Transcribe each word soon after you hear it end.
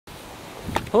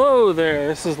Hello there,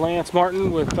 this is Lance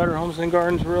Martin with Better Homes and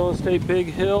Gardens Real Estate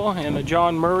Big Hill and the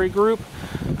John Murray Group,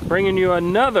 bringing you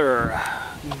another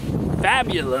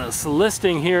fabulous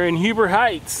listing here in Huber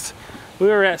Heights. We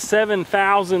are at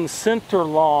 7000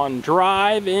 Centerlawn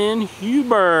Drive in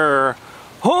Huber,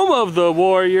 home of the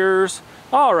Warriors.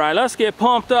 Alright, let's get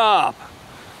pumped up.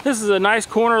 This is a nice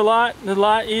corner lot. The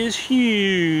lot is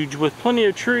huge with plenty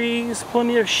of trees,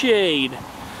 plenty of shade.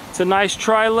 It's a nice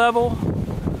tri-level.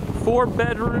 4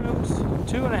 bedrooms,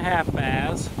 2.5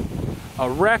 baths, a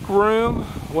rec room,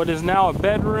 what is now a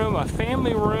bedroom, a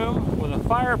family room with a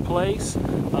fireplace,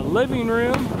 a living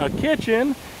room, a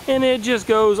kitchen, and it just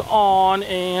goes on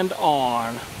and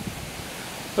on.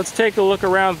 Let's take a look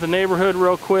around the neighborhood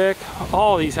real quick.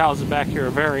 All these houses back here are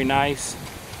very nice.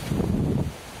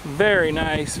 Very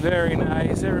nice, very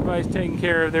nice. Everybody's taking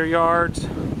care of their yards.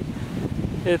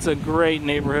 It's a great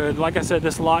neighborhood. Like I said,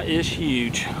 this lot is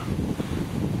huge.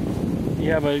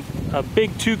 You have a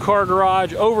big 2-car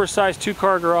garage, oversized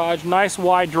 2-car garage, nice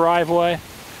wide driveway.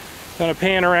 Gonna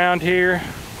pan around here,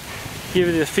 give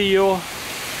you the feel.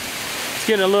 It's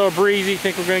getting a little breezy.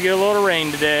 Think we're gonna get a little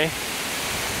rain today.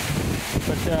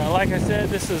 But like I said,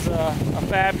 this is a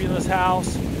fabulous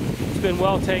house. It's been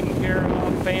well taken care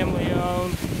of, family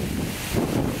owned.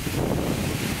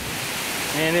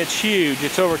 And it's huge.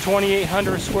 It's over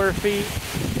 2,800 square feet.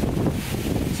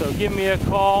 So give me a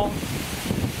call.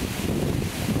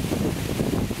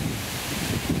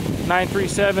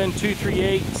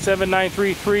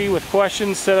 937-238-7933 with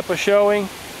questions. Set up a showing.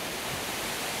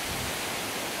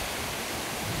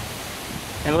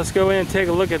 And let's go in and take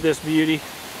a look at this beauty.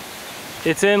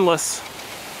 It's endless.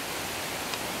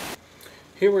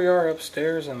 Here we are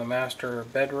upstairs in the master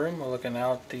bedroom. We're looking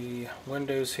out the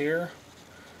windows here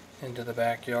into the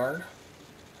backyard.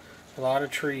 A lot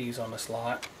of trees on this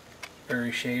lot.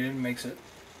 Very shaded, makes it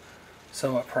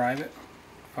somewhat private.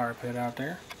 Fire pit out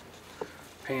there.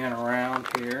 Pan around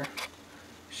here,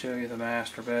 show you the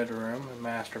master bedroom and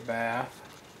master bath.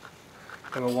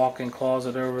 Have a walk-in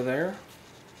closet over there,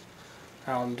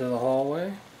 out into the hallway.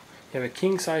 You have a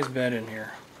king-size bed in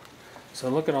here. So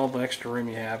look at all the extra room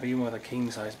you have, even with a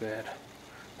king-size bed.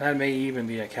 That may even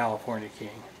be a California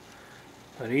king.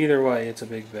 But either way, it's a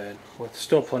big bed with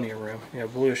still plenty of room. You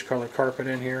have bluish colored carpet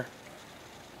in here.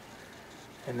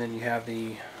 And then you have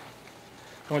I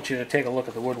want you to take a look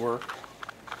at the woodwork.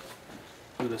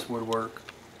 This woodwork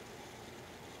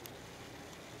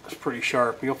is pretty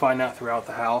sharp. You'll find that throughout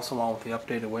the house along with the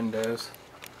updated windows.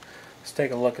 Let's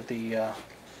take a look at the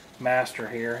master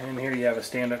here. In here you have a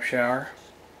stand-up shower.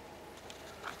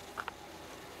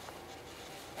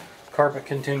 Carpet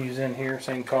continues in here,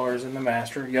 same colors in the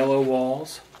master. Yellow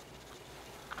walls.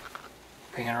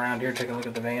 Pan around here, take a look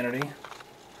at the vanity.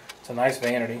 It's a nice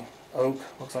vanity. Oak,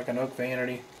 looks like an oak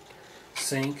vanity.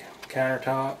 Sink,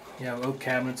 countertop. You have oak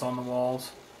cabinets on the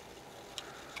walls.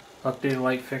 Updated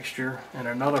light fixture and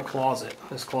another closet.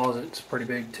 This closet's pretty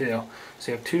big too.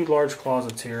 So you have 2 large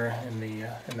closets here in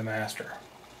the master.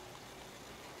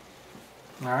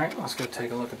 All right, let's go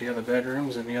take a look at the other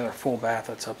bedrooms and the other full bath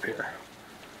that's up here.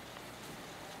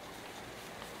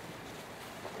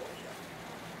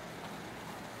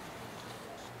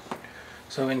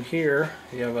 So in here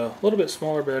you have a little bit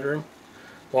smaller bedroom.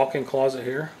 Walk-in closet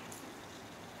here.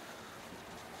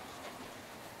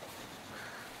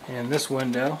 And this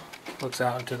window looks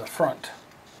out into the front.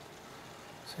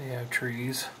 So you have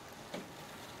trees,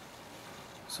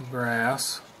 some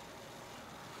grass,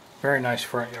 very nice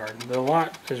front yard. The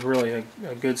lot is really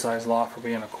a good sized lot for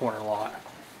being a corner lot.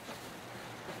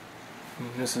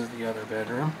 And this is the other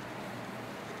bedroom.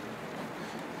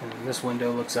 And this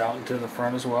window looks out into the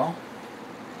front as well.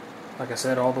 Like I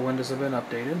said, all the windows have been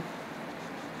updated.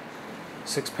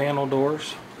 6 panel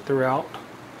doors throughout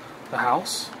the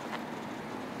house.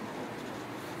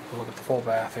 Look at the full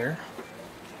bath here.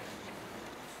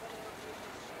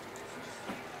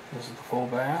 This is the full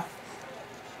bath.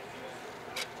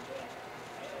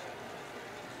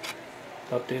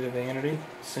 Updated vanity,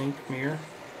 sink, mirror.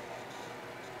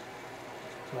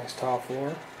 Nice tile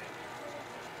floor.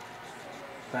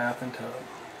 Bath and tub.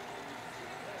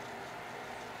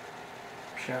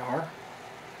 Shower.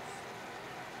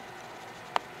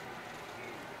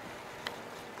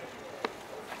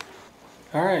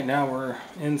 Alright, now we're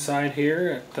inside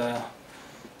here at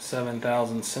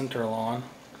 7000 Centerlawn.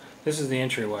 This is the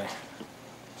entryway.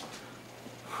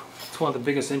 It's one of the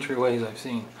biggest entryways I've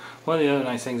seen. One of the other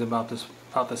nice things about this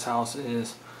house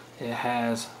is it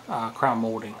has crown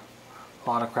molding. A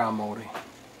lot of crown molding.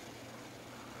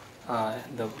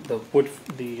 The wood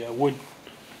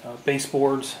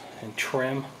baseboards and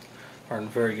trim are in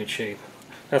very good shape.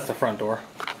 That's the front door.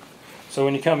 So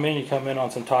when you come in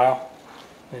on some tile,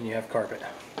 then you have carpet.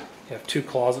 You have two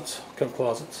closets, coat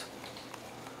closets.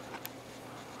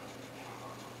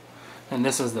 And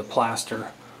this is the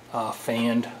plaster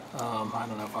fanned. I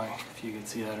don't know if you can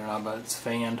see that or not, but it's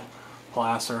fanned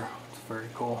plaster. It's very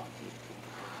cool.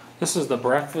 This is the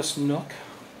breakfast nook.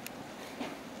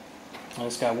 And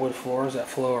it's got wood floors that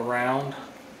flow around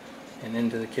and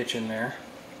into the kitchen there.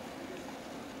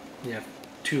 You have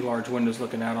two large windows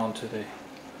looking out onto the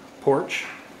porch,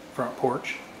 front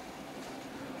porch.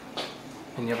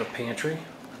 And you have a pantry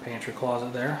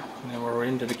closet there. And then we're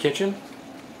into the kitchen.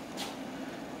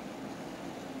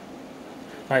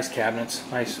 Nice cabinets,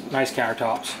 nice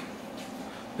countertops.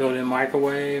 Built-in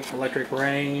microwave, electric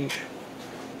range,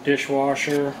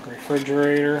 dishwasher,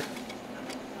 refrigerator.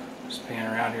 Just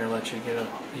pan around here, let you get a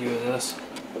view of this.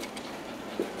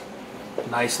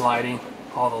 Nice lighting.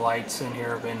 All the lights in here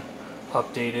have been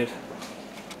updated.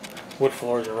 Wood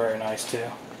floors are very nice too.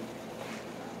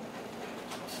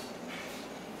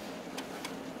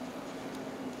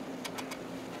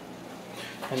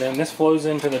 And then this flows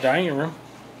into the dining room.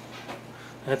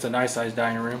 That's a nice sized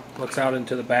dining room. Looks out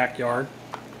into the backyard.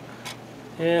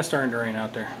 Yeah, it's starting to rain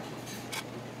out there.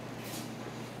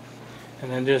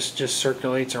 And then just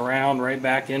circulates around right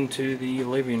back into the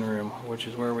living room, which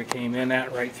is where we came in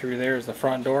at. Right through there is the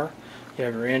front door. You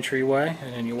have your entryway,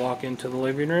 and then you walk into the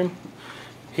living room.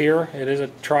 Here it is a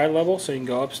tri-level, so you can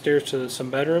go upstairs to some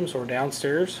bedrooms or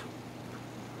downstairs.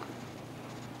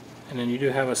 And then you do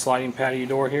have a sliding patio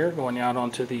door here going out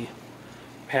onto the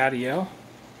patio,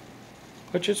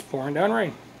 which is pouring down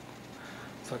rain.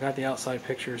 So I got the outside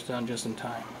pictures done just in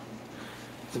time.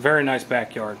 It's a very nice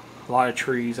backyard. A lot of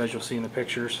trees, as you'll see in the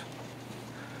pictures.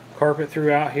 Carpet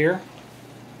throughout here.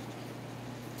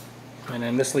 And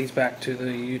then this leads back to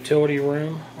the utility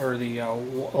room, or the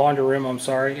laundry room, I'm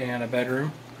sorry, and a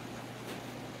bedroom.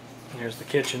 Here's the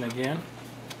kitchen again.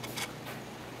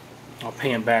 I'll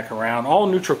pan back around. All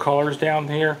neutral colors down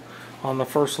here on the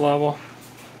first level.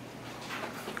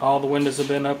 All the windows have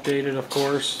been updated, of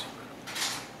course.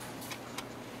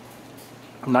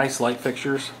 Nice light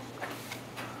fixtures.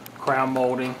 Crown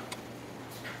molding,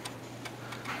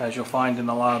 as you'll find in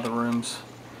a lot of the rooms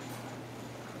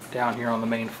down here on the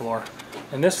main floor.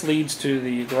 And this leads to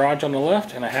the garage on the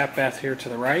left and a half bath here to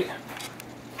the right.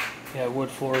 You have wood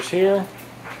floors here.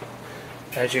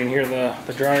 As you can hear,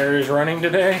 the dryer is running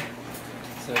today.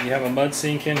 So you have a mud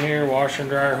sink in here, washer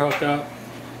and dryer hookup,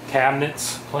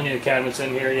 cabinets, plenty of cabinets in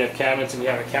here. You have cabinets and you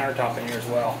have a countertop in here as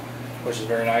well, which is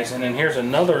very nice. And then here's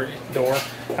another door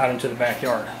out into the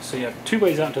backyard. So you have two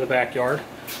ways out into the backyard.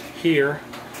 Here,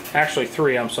 actually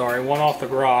three, I'm sorry. One off the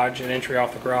garage, an entry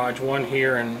off the garage, one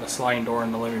here, and the sliding door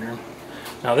in the living room.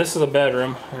 Now this is a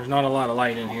bedroom. There's not a lot of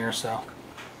light in here, so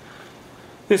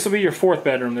this will be your fourth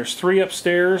bedroom. There's three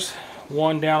upstairs,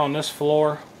 one down on this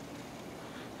floor,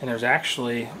 and there's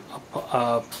actually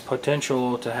a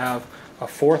potential to have a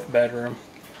fourth bedroom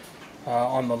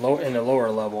in the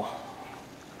lower level.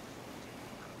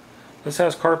 This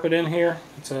has carpet in here.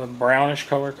 It's a brownish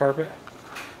color carpet.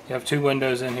 You have two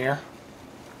windows in here.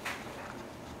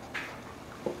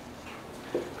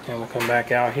 And we'll come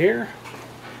back out here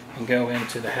and go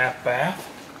into the half bath.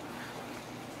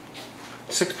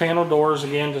 6-panel doors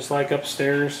again, just like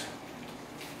upstairs.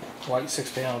 White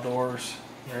 6-panel doors.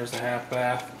 There's the half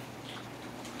bath.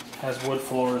 Has wood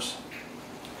floors.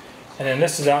 And then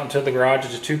this is out into the garage.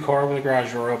 It's a 2-car with a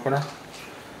garage door opener.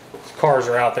 Cars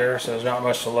are out there, so there's not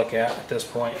much to look at this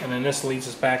point. And then this leads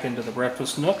us back into the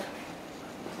breakfast nook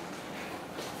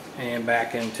and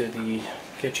back into the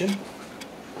kitchen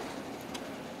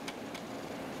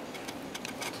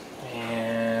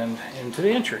and into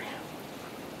the entry.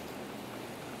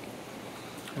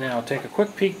 Now I'll take a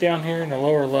quick peek down here in the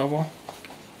lower level.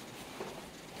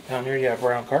 Down here you have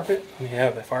brown carpet and you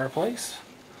have a fireplace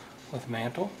with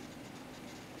mantle.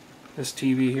 This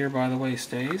TV here, by the way,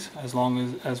 stays as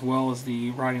well as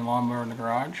the riding lawnmower in the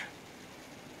garage.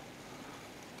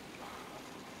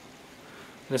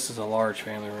 This is a large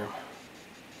family room.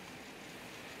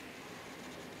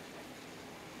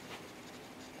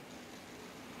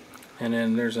 And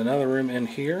then there's another room in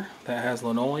here that has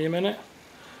linoleum in it,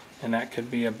 and that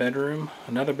could be a bedroom,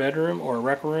 another bedroom, or a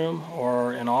rec room,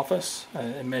 or an office.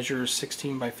 It measures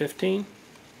 16 by 15.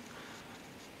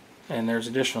 And there's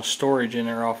additional storage in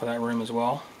there off of that room as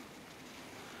well.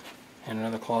 And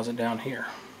another closet down here.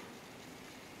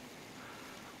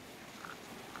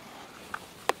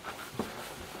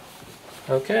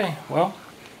 Okay, well,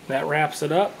 that wraps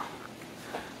it up.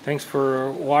 Thanks for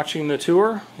watching the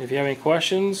tour. If you have any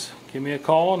questions, give me a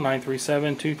call,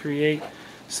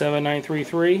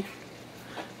 937-238-7933.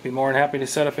 Be more than happy to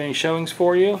set up any showings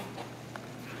for you.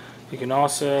 You can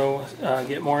also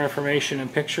get more information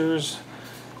and pictures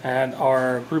at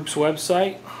our group's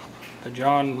website, the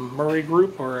John Murray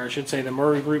Group, or I should say the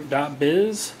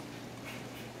murraygroup.biz.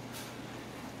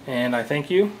 And I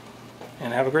thank you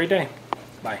and have a great day.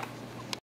 Bye.